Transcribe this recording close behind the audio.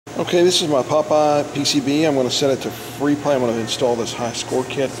Okay, this is my Popeye PCB. I'm going to set it to free play. I'm going to install this high score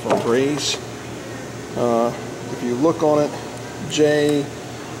kit from BRAZE. If you look on it,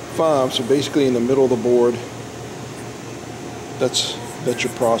 J5, so basically in the middle of the board, that's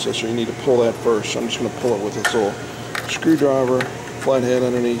your processor. You need to pull that first. So I'm just going to pull it with this little screwdriver, flathead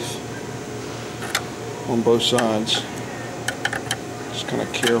underneath on both sides. Just kind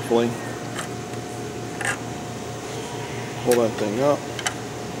of carefully pull that thing up.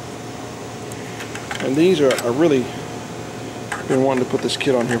 And these are, I really been wanting to put this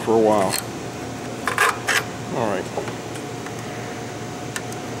kit on here for a while. Alright.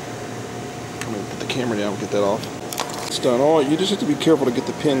 I'm going to put the camera down and get that off. It's done. All you just have to be careful to get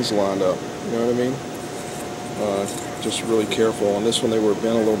the pins lined up. You know what I mean? Just really careful. On this one they were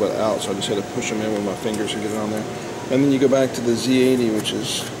bent a little bit out, so I just had to push them in with my fingers and get it on there. And then you go back to the Z80, which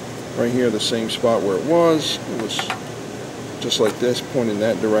is right here, the same spot where it was. It was just like this, pointing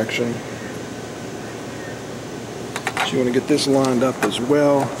that direction. So you want to get this lined up as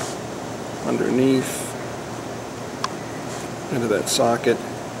well, underneath, into that socket.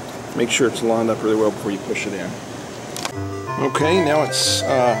 Make sure it's lined up really well before you push it in. Okay, now it's,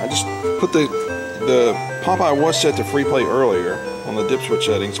 I just put the Popeye was set to free play earlier on the dip switch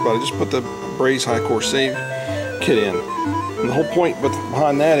settings, but I just put the BRAZE High Core Save kit in. And the whole point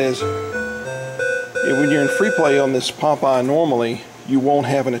behind that is, when you're in free play on this Popeye normally, you won't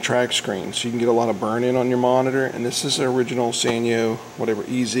have an attract screen, so you can get a lot of burn in on your monitor. And this is an original Sanyo, whatever,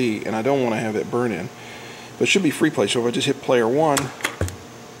 EZ, and I don't want to have that burn in. But it should be free play, so if I just hit player 1,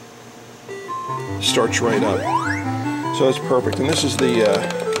 it starts right up. So that's perfect. And this is the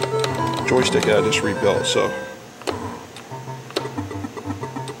joystick I just rebuilt. So,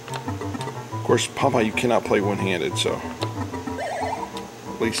 of course, Popeye you cannot play one-handed, so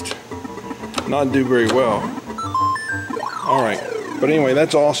at least not do very well. All right. But anyway,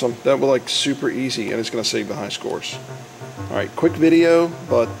 that's awesome. That was like super easy, and it's going to save the high scores. All right, quick video,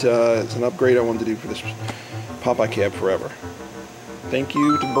 but it's an upgrade I wanted to do for this Popeye cab forever. Thank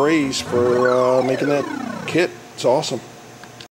you to BRAZE for making that kit. It's awesome.